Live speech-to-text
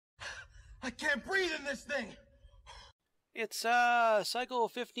I can't breathe in this thing! It's cycle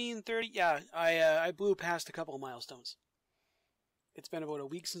 1530. Yeah, I blew past a couple of milestones. It's been about a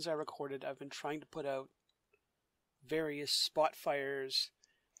week since I recorded. I've been trying to put out various spot fires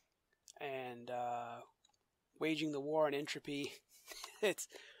and waging the war on entropy.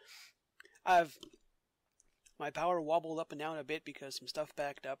 My power wobbled up and down a bit because some stuff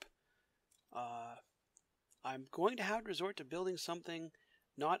backed up. I'm going to have to resort to building something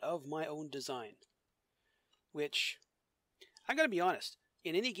not of my own design. Which, I'm going to be honest,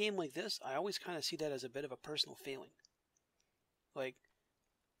 in any game like this, I always kind of see that as a bit of a personal failing. Like,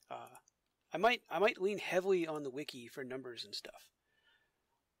 I might lean heavily on the wiki for numbers and stuff.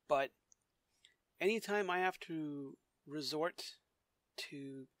 But anytime I have to resort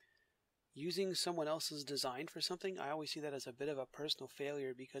to using someone else's design for something, I always see that as a bit of a personal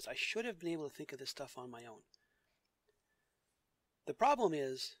failure because I should have been able to think of this stuff on my own. The problem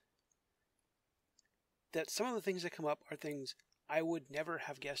is that some of the things that come up are things I would never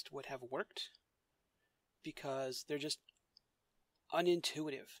have guessed would have worked because they're just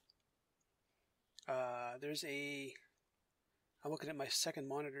unintuitive. I'm looking at my second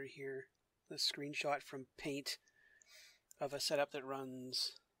monitor here, the screenshot from Paint of a setup that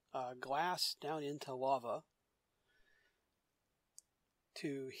runs glass down into lava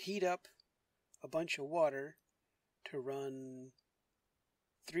to heat up a bunch of water to run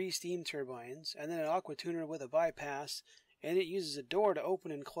 3 steam turbines, and then an aqua tuner with a bypass, and it uses a door to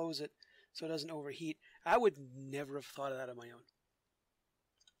open and close it so it doesn't overheat. I would never have thought of that on my own.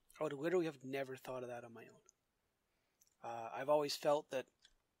 I would literally have never thought of that on my own. I've always felt that,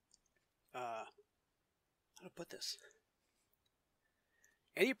 how to put this?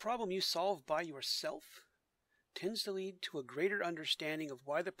 Any problem you solve by yourself tends to lead to a greater understanding of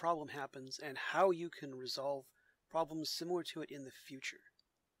why the problem happens and how you can resolve problems similar to it in the future.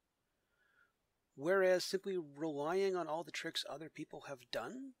 Whereas simply relying on all the tricks other people have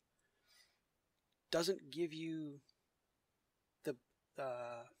done doesn't give you the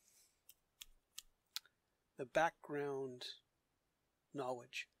background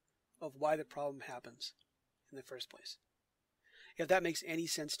knowledge of why the problem happens in the first place. If that makes any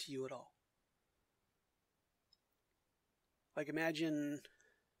sense to you at all. Like imagine,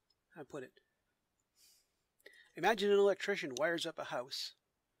 how to put it? Imagine an electrician wires up a house.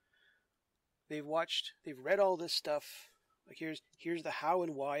 They've read all this stuff. Like here's the how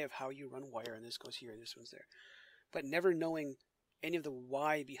and why of how you run wire, and this goes here and this one's there. But never knowing any of the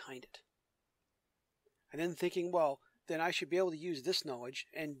why behind it. And then thinking, well, then I should be able to use this knowledge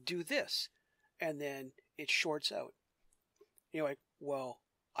and do this. And then it shorts out. You're like, well,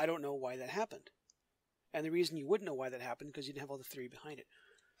 I don't know why that happened. And the reason you wouldn't know why that happened because you didn't have all the theory behind it.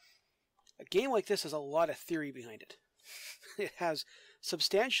 A game like this has a lot of theory behind it. It has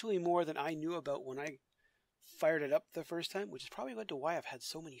substantially more than I knew about when I fired it up the first time, which is probably led to why I've had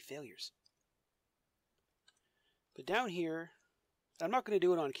so many failures. But down here, I'm not going to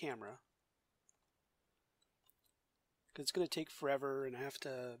do it on camera, because it's going to take forever and I have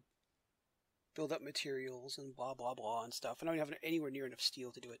to build up materials and blah blah blah and stuff, and I don't have anywhere near enough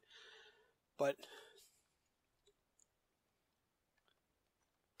steel to do it. But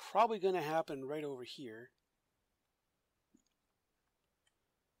probably going to happen right over here.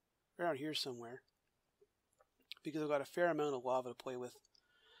 Around here somewhere, because I've got a fair amount of lava to play with,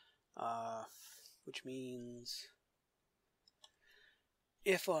 which means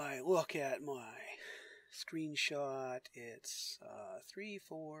if I look at my screenshot, it's 3,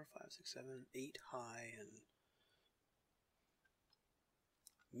 4, 5, 6, 7, 8 high, and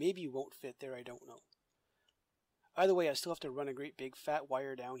maybe won't fit there, I don't know. Either way, I still have to run a great big fat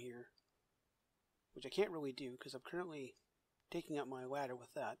wire down here, which I can't really do because I'm currently taking up my ladder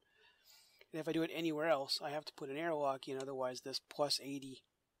with that. And if I do it anywhere else, I have to put an airlock in, otherwise this plus 80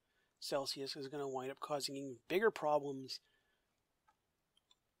 Celsius is going to wind up causing even bigger problems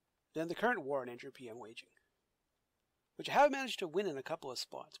than the current war on entropy I'm waging. Which I have managed to win in a couple of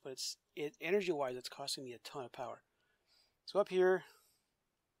spots, but energy-wise it's costing me a ton of power. So up here,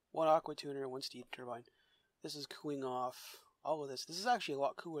 1 aqua tuner, 1 steam turbine. This is cooling off all of this. This is actually a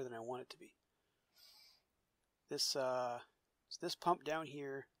lot cooler than I want it to be. This pump down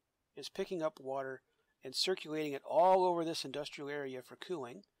here is picking up water and circulating it all over this industrial area for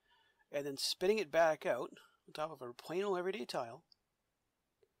cooling, and then spitting it back out on top of a plain old everyday tile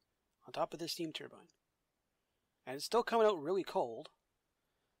on top of this steam turbine. And it's still coming out really cold,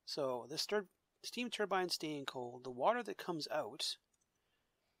 so this steam turbine staying cold. The water that comes out,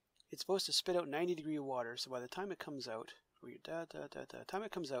 it's supposed to spit out 90-degree water, so by the time it comes out,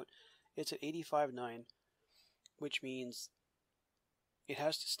 it's at 85.9, which means it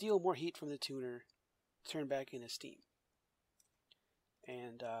has to steal more heat from the tuner, turn back into steam.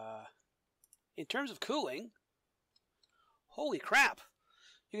 And in terms of cooling, holy crap!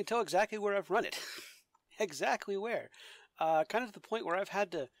 You can tell exactly where I've run it. Exactly where. Kind of to the point where I've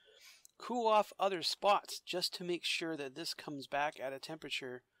had to cool off other spots just to make sure that this comes back at a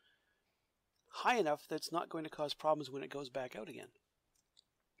temperature high enough that it's not going to cause problems when it goes back out again.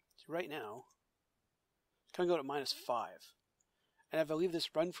 So right now, it's coming out at -5. And if I leave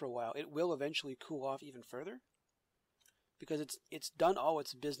this run for a while, it will eventually cool off even further, because it's done all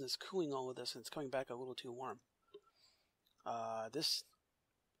its business cooling all of this, and it's coming back a little too warm. This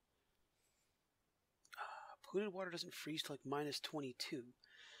polluted water doesn't freeze to like -22,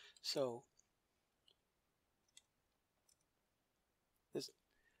 so this,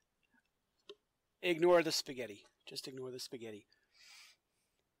 ignore the spaghetti. Just ignore the spaghetti.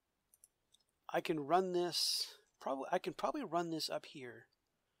 I can run this. I can probably run this up here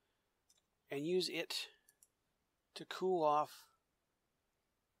and use it to cool off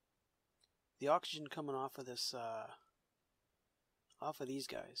the oxygen coming off of this, off of these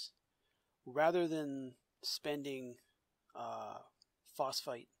guys, rather than spending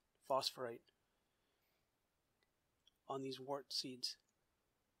phosphorite on these wart seeds.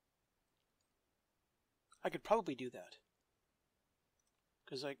 I could probably do that,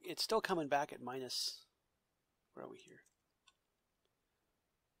 because like it's still coming back at minus. Where are we here?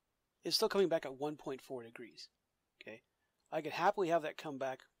 It's still coming back at 1.4 degrees. Okay, I could happily have that come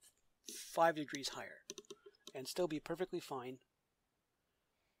back 5 degrees higher and still be perfectly fine.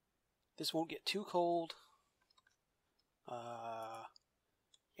 This won't get too cold.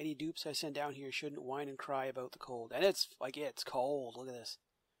 Any dupes I send down here shouldn't whine and cry about the cold. And it's like, it's cold. Look at this.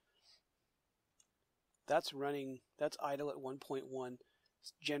 That's running, that's idle at 1.1.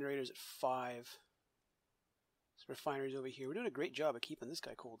 Generators at 5. This refinery's over here. We're doing a great job of keeping this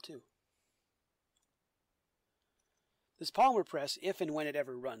guy cold too. This polymer press, if and when it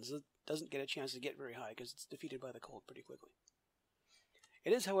ever runs, doesn't get a chance to get very high because it's defeated by the cold pretty quickly.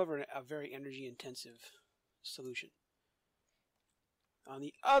 It is, however, a very energy intensive solution. On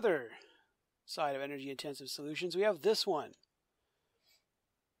the other side of energy intensive solutions, we have this one.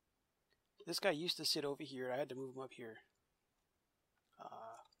 This guy used to sit over here. I had to move him up here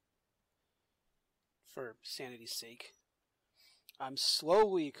for sanity's sake. I'm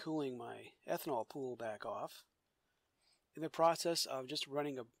slowly cooling my ethanol pool back off in the process of just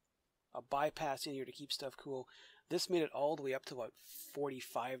running a bypass in here to keep stuff cool. This made it all the way up to about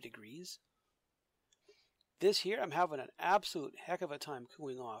 45 degrees. This here, I'm having an absolute heck of a time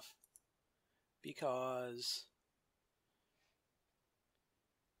cooling off because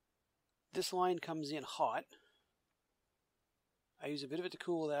this line comes in hot. I use a bit of it to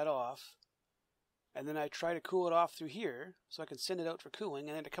cool that off, and then I try to cool it off through here so I can send it out for cooling,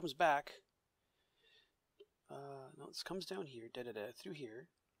 and then it comes back. No, this comes down here, through here.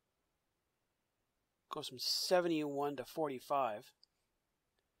 Goes from 71 to 45.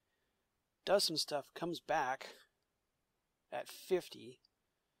 Does some stuff, comes back at 50,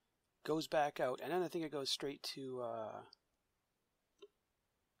 goes back out, and then I think it goes straight to,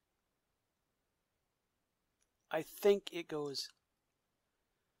 I think it goes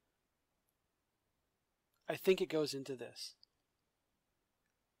into this.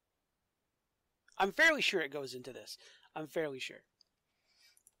 I'm fairly sure it goes into this. I'm fairly sure.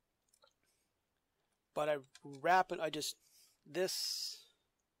 But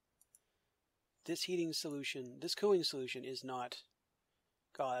this heating solution, this cooling solution is not,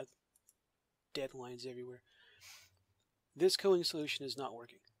 God, dead lines everywhere. This cooling solution is not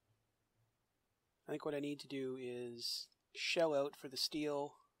working. I think what I need to do is shell out for the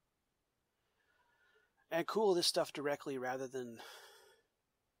steel and cool this stuff directly rather than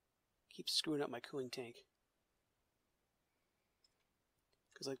keep screwing up my cooling tank.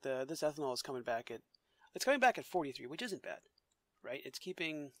 Because like this ethanol is coming back at 43, which isn't bad, right?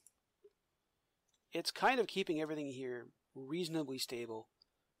 It's kind of keeping everything here reasonably stable.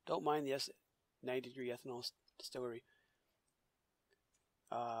 Don't mind the 90-degree ethanol distillery.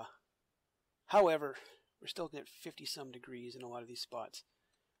 However, we're still looking at 50-some degrees in a lot of these spots.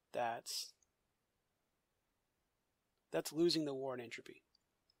 That's losing the war in entropy.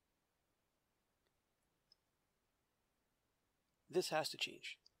 This has to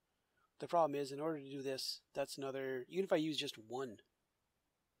change. The problem is, in order to do this, that's another, even if I use just one,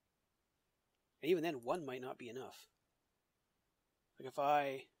 and even then, one might not be enough. Like if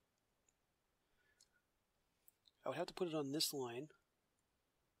I would have to put it on this line,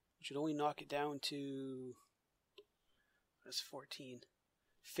 which would only knock it down to, that's 14,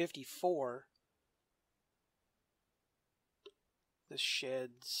 54. This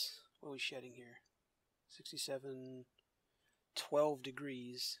sheds, what are we shedding here? 67, 12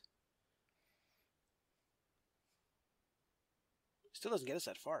 degrees. Still doesn't get us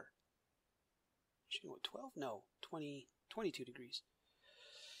that far. Shedding what, 12? No, 20, 22 degrees.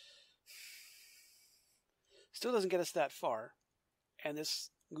 Still doesn't get us that far. And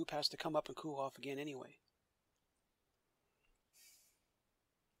this goop has to come up and cool off again anyway.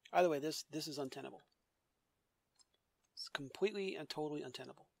 Either way, this is untenable. It's completely and totally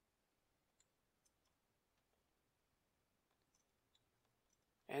untenable.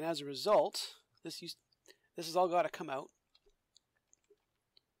 And as a result, this has all got to come out.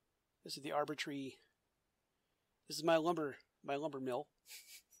 This is the arbitrary. This is my lumber mill.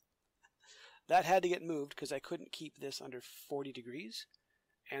 That had to get moved because I couldn't keep this under 40 degrees,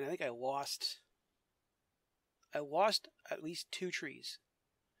 and I think I lost at least 2 trees.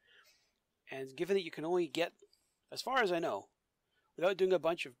 And given that you can only get, as far as I know, without doing a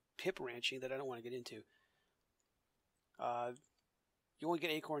bunch of pip ranching that I don't want to get into, you only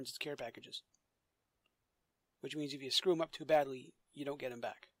get acorns as care packages. Which means if you screw them up too badly, you don't get them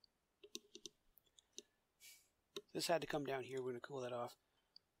back. This had to come down here. We're going to cool that off.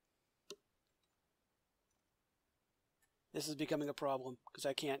 This is becoming a problem because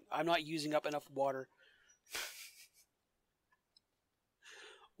I'm not using up enough water.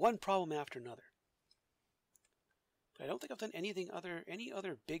 One problem after another. But I don't think I've done any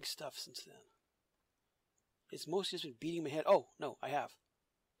other big stuff since then. It's mostly just been beating my head. Oh, no, I have.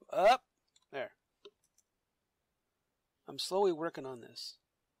 Up! There. I'm slowly working on this.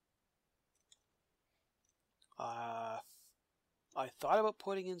 I thought about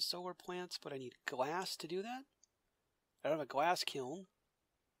putting in solar plants, but I need glass to do that. I don't have a glass kiln.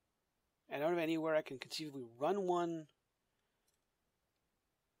 And I don't have anywhere I can conceivably run one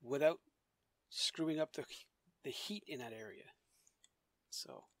without screwing up the heat in that area.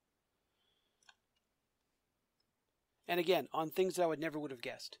 So. And again, on things that I never would have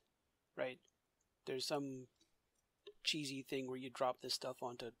guessed. Right? There's some cheesy thing where you drop this stuff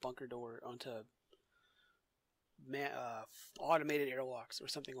onto bunker door, onto automated airlocks or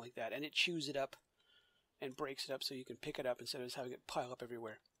something like that, and it chews it up and breaks it up so you can pick it up instead of just having it pile up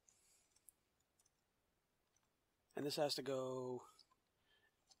everywhere. And this has to go,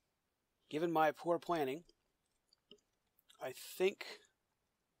 given my poor planning, I think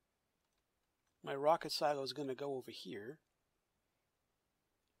my rocket silo is going to go over here.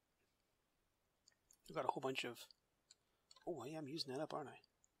 I've got a whole bunch of, oh yeah, I'm using that up, aren't I?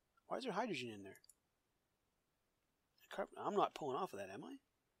 Why is there hydrogen in there? I'm not pulling off of that, am I?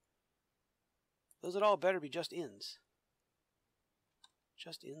 Those would all better be just ins.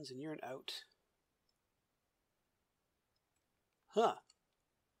 Just ins and you're an out. Huh.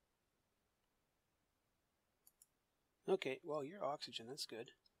 Okay, well, you're oxygen, that's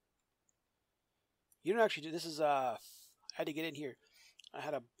good. You don't actually do, this is, I had to get in here. I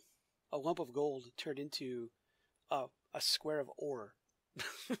had a lump of gold turned into a square of ore.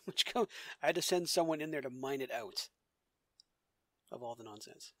 Which I had to send someone in there to mine it out. Of all the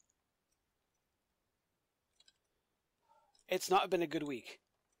nonsense. It's not been a good week.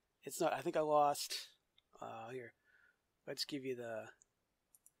 It's not. I think I lost. Here, let's give you the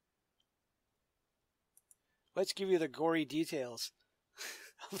gory details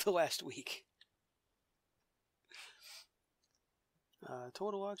of the last week.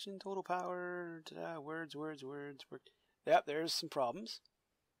 Total oxygen, total power, words. Yep, there's some problems.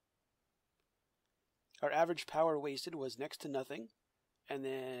 Our average power wasted was next to nothing. And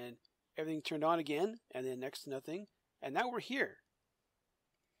then everything turned on again, and then next to nothing. And now we're here.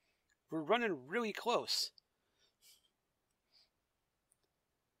 We're running really close.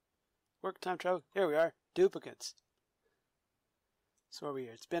 Work time travel. Here we are. Duplicates. So where are we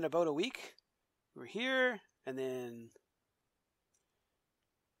here? It's been about a week. We're here, and then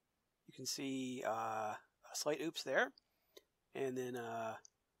you can see a slight oops there. And then a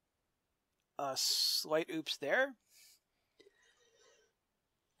slight oops there.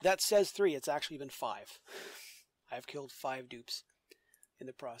 That says 3. It's actually been 5. I've killed 5 dupes in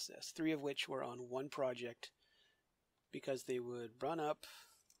the process. 3 of which were on one project because they would run up.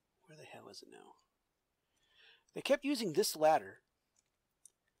 Where the hell is it now? They kept using this ladder.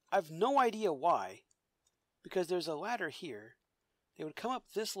 I've no idea why. Because there's a ladder here. They would come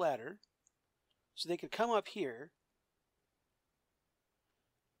up this ladder. So they could come up here.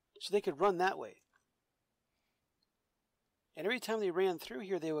 So they could run that way. And every time they ran through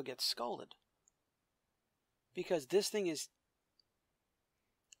here, they would get scalded. Because this thing is...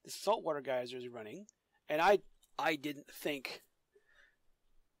 the saltwater geyser is running. And I didn't think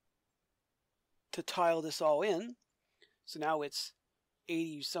to tile this all in. So now it's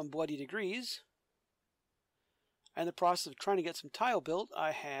 80 some bloody degrees. In the process of trying to get some tile built,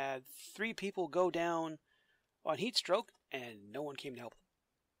 I had 3 people go down on heat stroke, and no one came to help them.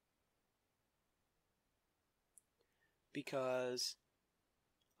 Because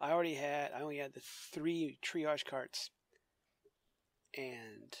I only had the 3 triage carts,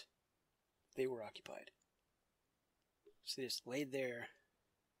 and they were occupied. So they just laid there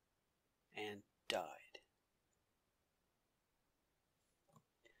and died.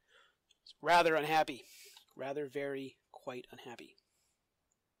 Rather unhappy. Rather very quite unhappy.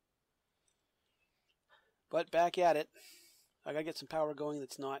 But back at it. I gotta get some power going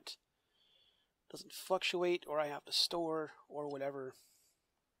that's doesn't fluctuate, or I have to store, or whatever.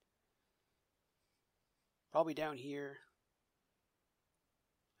 Probably down here.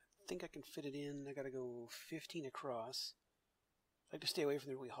 I think I can fit it in. I gotta go 15 across. I like to stay away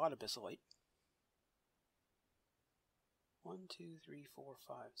from the really hot abyssalite. 1, 2, 3, 4,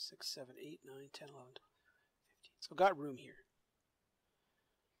 5, 6, 7, 8, 9, 10, 11, 12, 15. So I've got room here.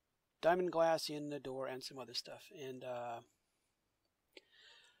 Diamond glass in the door and some other stuff. And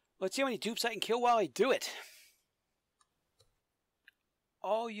let's see how many dupes I can kill while I do it.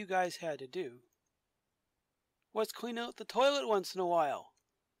 All you guys had to do was clean out the toilet once in a while.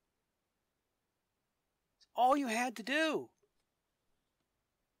 All you had to do.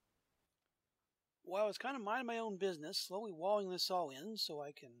 Well, I was kind of minding my own business, slowly walling this all in so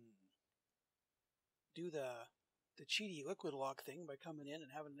I can do the cheaty liquid lock thing by coming in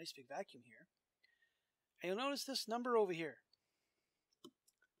and having a nice big vacuum here. And you'll notice this number over here.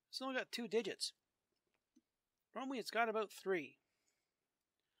 It's only got 2 digits. Normally it's got about 3.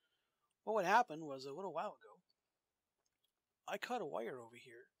 Well, what happened was a little while ago, I cut a wire over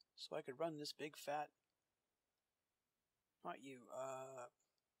here so I could run this big fat, not you,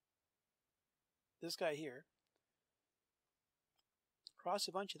 this guy here, across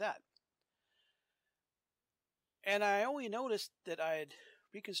a bunch of that. And I only noticed that I had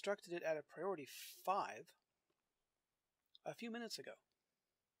reconstructed it at a priority 5 a few minutes ago.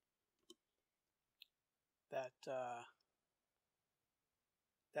 That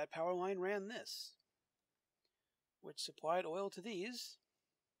power line ran this, which supplied oil to these,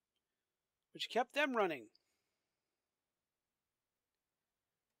 which kept them running.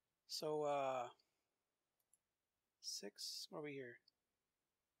 So, 6, what are we here?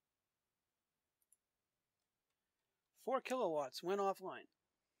 4 kilowatts went offline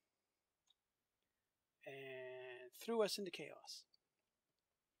and threw us into chaos.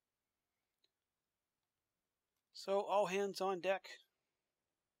 So all hands on deck.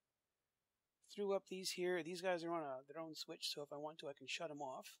 Threw up these here. These guys are on their own switch, so if I want to, I can shut them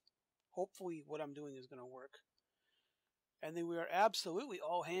off. Hopefully what I'm doing is going to work. And then we are absolutely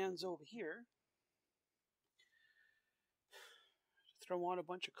all hands over here to throw on a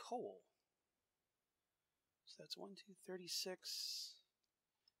bunch of coal. So that's 1, 2, 36.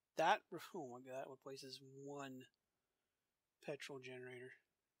 That, oh my god, that replaces 1 petrol generator.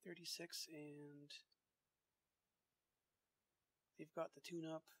 36, and they've got the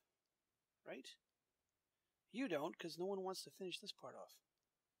tune-up, right? You don't, because no one wants to finish this part off.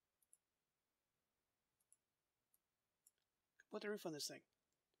 Put the roof on this thing.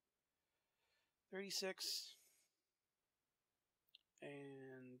 36,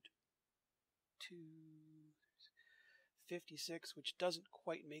 and 2, 56, which doesn't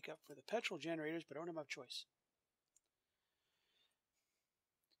quite make up for the petrol generators, but I don't have much choice.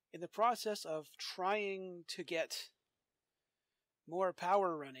 In the process of trying to get more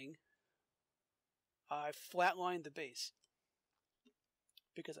power running, I flatlined the base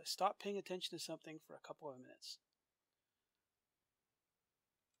because I stopped paying attention to something for a couple of minutes.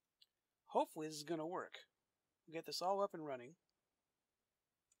 Hopefully this is going to work. We'll get this all up and running.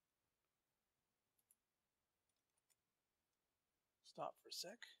 Stop for a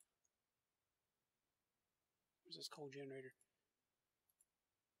sec. Where's this coal generator?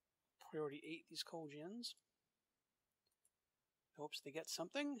 Priority 8 these coal gens. Hopes they get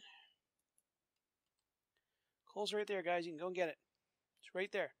something. Coal's right there, guys. You can go and get it. It's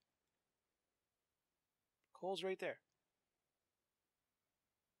right there. Coal's right there.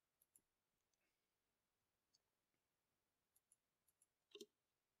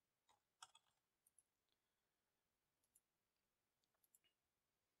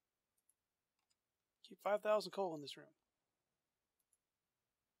 Keep 5,000 coal in this room.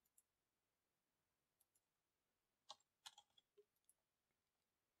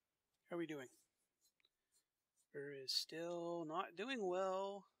 How are we doing? Is still not doing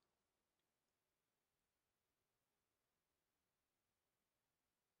well.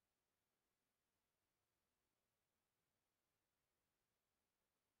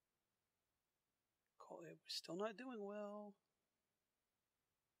 still not doing well.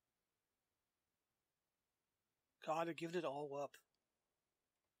 God, I've given it all up.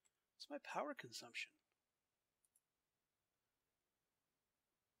 What's my power consumption?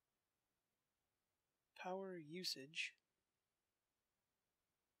 Power usage.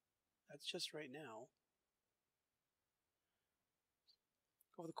 That's just right now.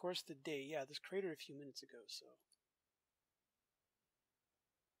 Over the course of the day. Yeah, this cratered a few minutes ago, so.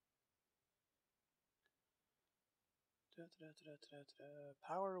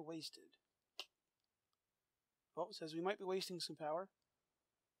 Power wasted. Oh, it says we might be wasting some power.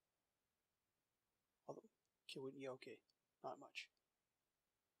 Although, okay, not much.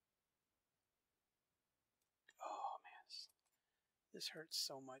 Oh man, this hurts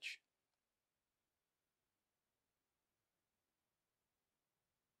so much.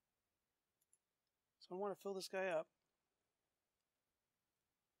 So I want to fill this guy up.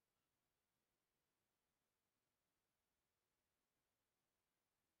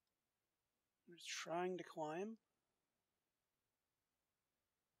 I'm just trying to climb.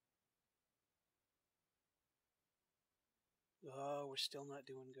 Oh, we're still not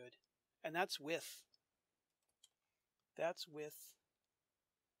doing good. And that's with.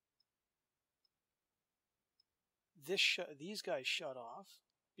 These guys shut off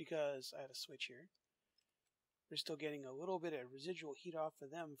because I had a switch here. We're still getting a little bit of residual heat off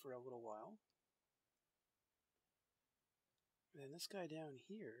of them for a little while. And then this guy down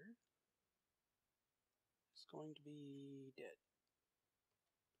here is going to be dead.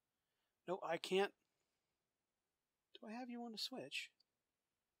 No, I can't. Do I have you on a switch?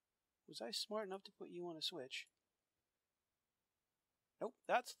 Was I smart enough to put you on a switch? Nope,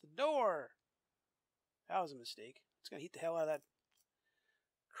 that's the door! That was a mistake. It's going to heat the hell out of that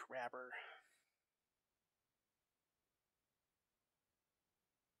crapper.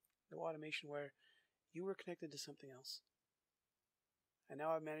 No automation where you were connected to something else. And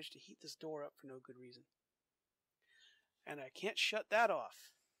now I've managed to heat this door up for no good reason. And I can't shut that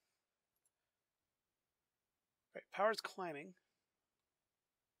off. Right, power's climbing.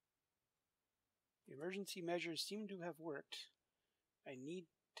 The emergency measures seem to have worked. I need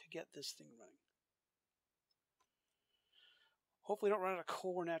to get this thing running. Hopefully I don't run out of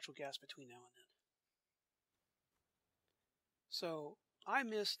coal or natural gas between now and then. So I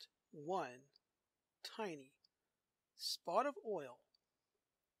missed one tiny spot of oil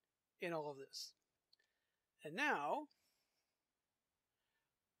in all of this. And now,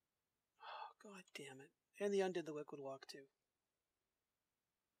 oh, god damn it. And they undid the liquid lock too.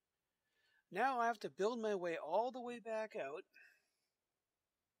 Now I have to build my way all the way back out,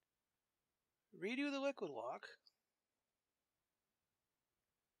 redo the liquid lock,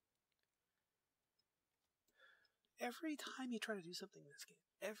 every time you try to do something in this game.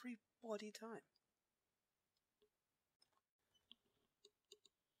 Every bloody time.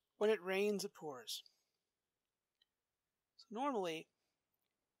 When it rains, it pours. So normally,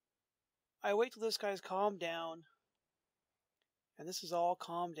 I wait till this guy's calmed down, and this is all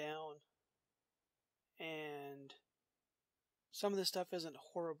calmed down, and some of this stuff isn't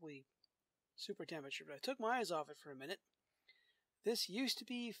horribly super temperature, but I took my eyes off it for a minute. This used to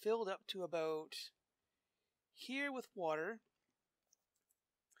be filled up to about here with water,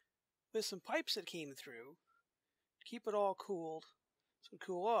 with some pipes that came through to keep it all cooled so it would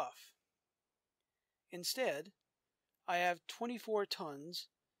cool off. Instead, I have 24 tons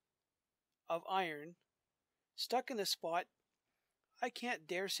of iron stuck in a spot I can't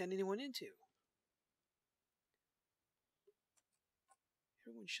dare send anyone into.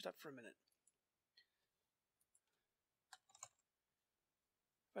 Everyone shut up for a minute.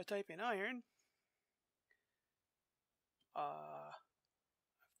 If I type in iron,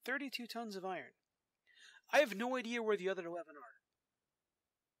 32 tons of iron. I have no idea where the other 11 are.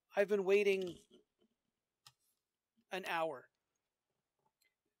 I've been waiting an hour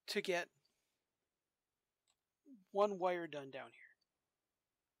to get one wire done down here.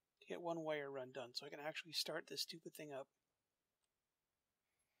 To get one wire run done so I can actually start this stupid thing up.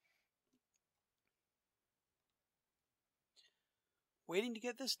 Waiting to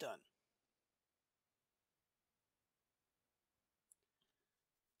get this done.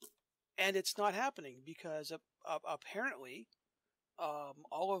 And it's not happening because apparently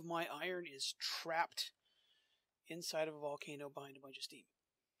all of my iron is trapped inside of a volcano behind a bunch of steam.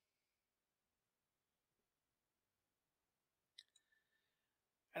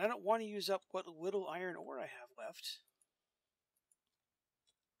 And I don't want to use up what little iron ore I have left.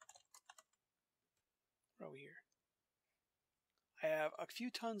 Where are we here? I have a few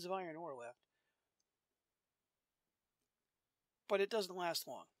tons of iron ore left. But it doesn't last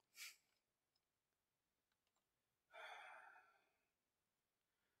long.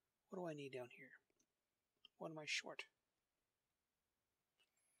 What do I need down here? What am I short?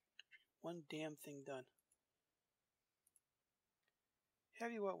 One damn thing done.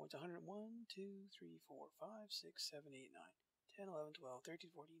 Heavy what? What's 100? 1, 2, 3, 4, 5, 6, 7, 8, 9, 10, 11, 12,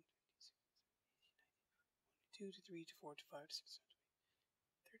 13, 14, 15, 16, 17, 18, 19, 2 to 3 to 4 to 5 to 6 to 7 to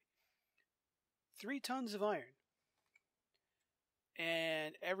 8, 30. 3 tons of iron.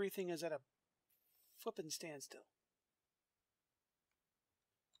 And everything is at a flippin' standstill.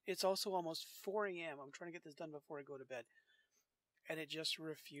 It's also almost 4 a.m. I'm trying to get this done before I go to bed. And it just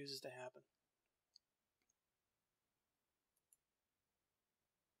refuses to happen.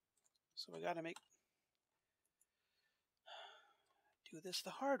 So I gotta do this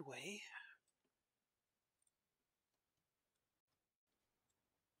the hard way.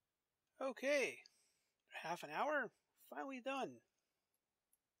 Okay. Half an hour. Finally done.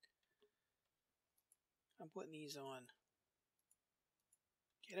 I'm putting these on.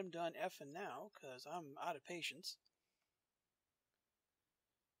 Get them done effing now, because I'm out of patience.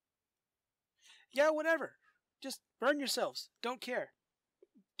 Yeah, whatever. Just burn yourselves. Don't care.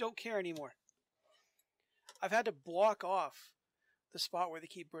 Don't care anymore. I've had to block off the spot where they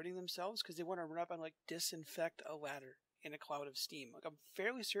keep burning themselves because they want to run up and like disinfect a ladder in a cloud of steam. Like I'm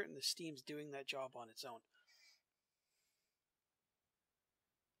fairly certain the steam's doing that job on its own.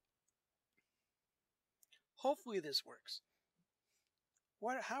 Hopefully this works.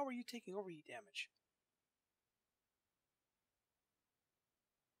 How are you taking overheat damage?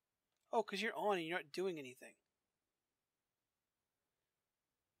 Oh, because you're on and you're not doing anything.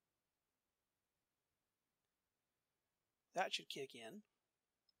 That should kick in.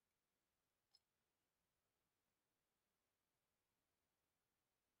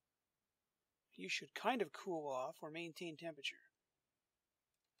 You should kind of cool off or maintain temperature.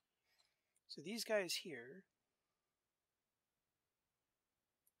 So these guys here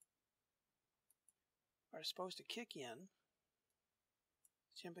are supposed to kick in.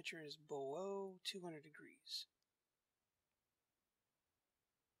 Temperature is below 200 degrees.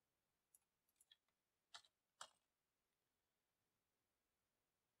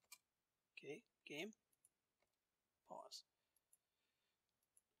 Okay, game. Pause.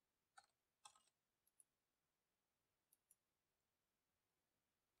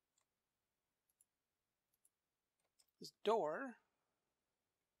 This door.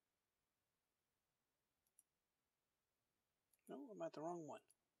 No, I'm at the wrong one.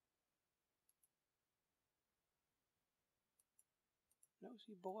 No,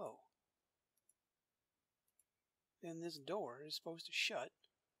 see below. Then this door is supposed to shut.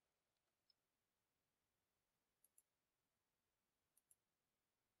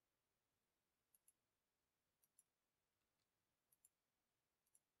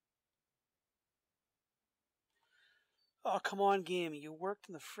 Oh, come on, game. You worked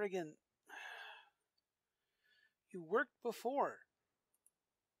in the friggin'... You worked before.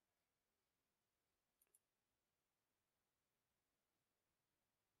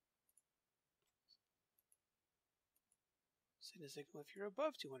 Send a signal if you're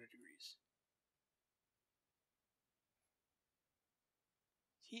above 200 degrees.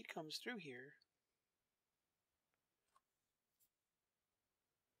 Heat comes through here.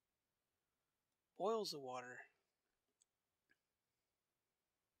 Boils the water.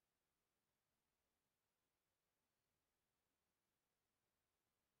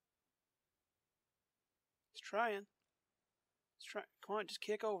 It's trying. Come on, just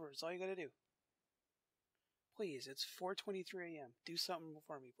kick over. That's all you gotta do. Please, it's 4:23 a.m. Do something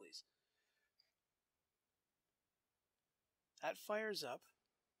for me, please. That fires up.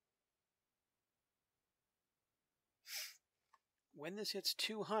 When this hits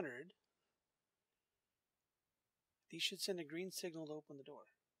 200, these should send a green signal to open the door.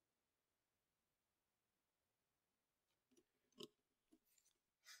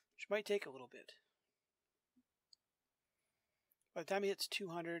 Which might take a little bit. By the time it hits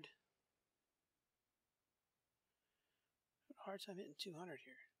 200, hard time hitting 200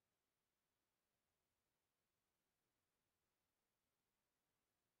 here.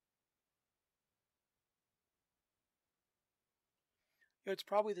 You know, it's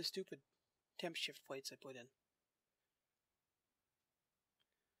probably the stupid temp shift plates I put in.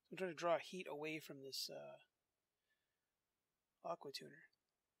 I'm trying to draw heat away from this aqua tuner.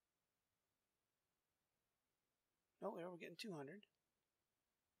 No, there we're getting 200.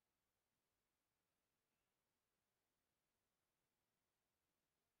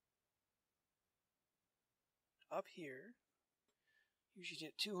 Up here, you should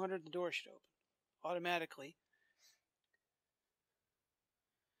hit 200, the door should open automatically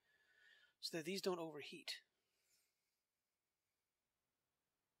so that these don't overheat.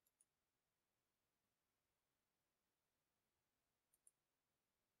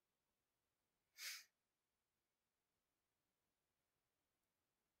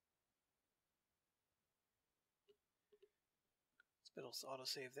 It'll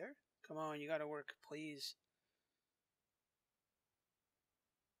autosave there. Come on, you gotta work, please.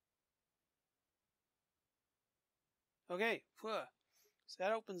 Okay, so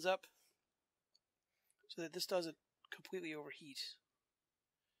that opens up so that this doesn't completely overheat.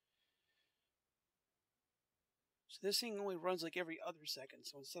 So this thing only runs like every other second.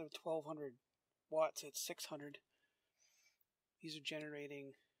 So instead of 1200 watts, it's 600. These are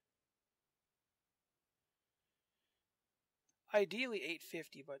generating ideally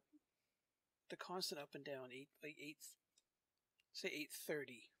 850, but the constant up and down, say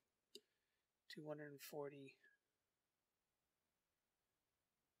 830, 240.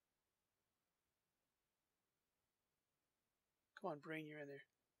 Come on, brain, you're in there.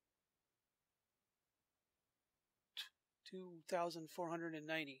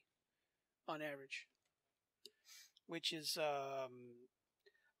 2,490 on average, which is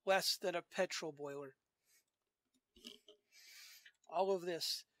less than a petrol boiler. All of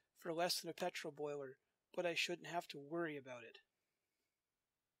this for less than a petrol boiler, but I shouldn't have to worry about it.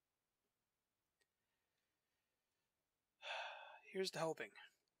 Here's the hoping.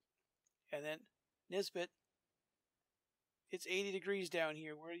 And then, Nisbet, it's 80 degrees down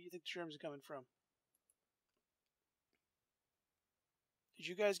here. Where do you think the germs are coming from? Did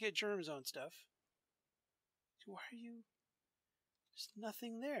you guys get germs on stuff? Why are you... There's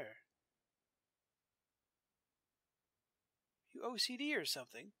nothing there. You OCD or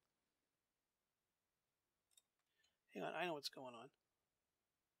something? Hang on, I know what's going on.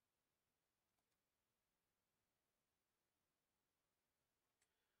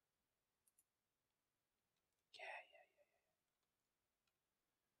 Yeah.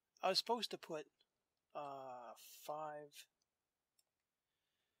 I was supposed to put 5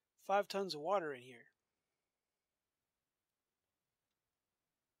 tons of water in here.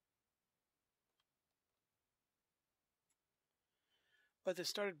 But they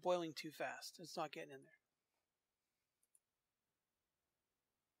started boiling too fast. It's not getting in there.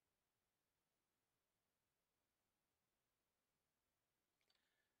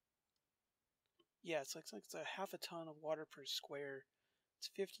 Yeah, it's like it's a half a ton of water per square. It's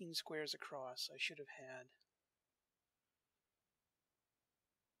 15 squares across. I should have had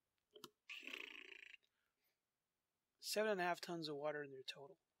 7.5 tons of water in there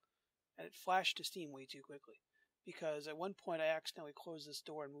total. And it flashed to steam way too quickly. Because at one point I accidentally closed this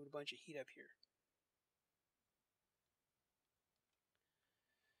door and moved a bunch of heat up here.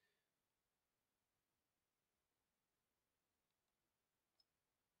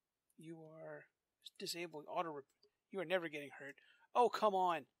 You are disabling auto. You are never getting hurt. Oh, come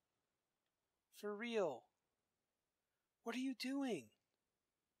on. For real. What are you doing?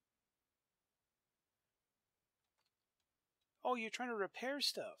 Oh, you're trying to repair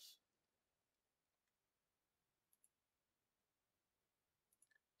stuff.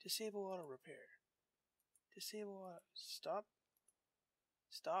 Disable auto repair. Disable auto. Stop.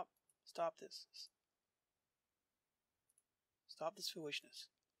 Stop. Stop this. Stop this foolishness.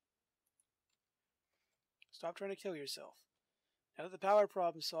 Stop trying to kill yourself. Now that the power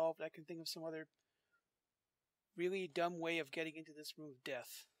problem's solved, I can think of some other really dumb way of getting into this room of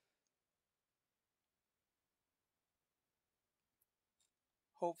death.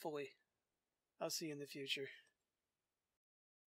 Hopefully. I'll see you in the future.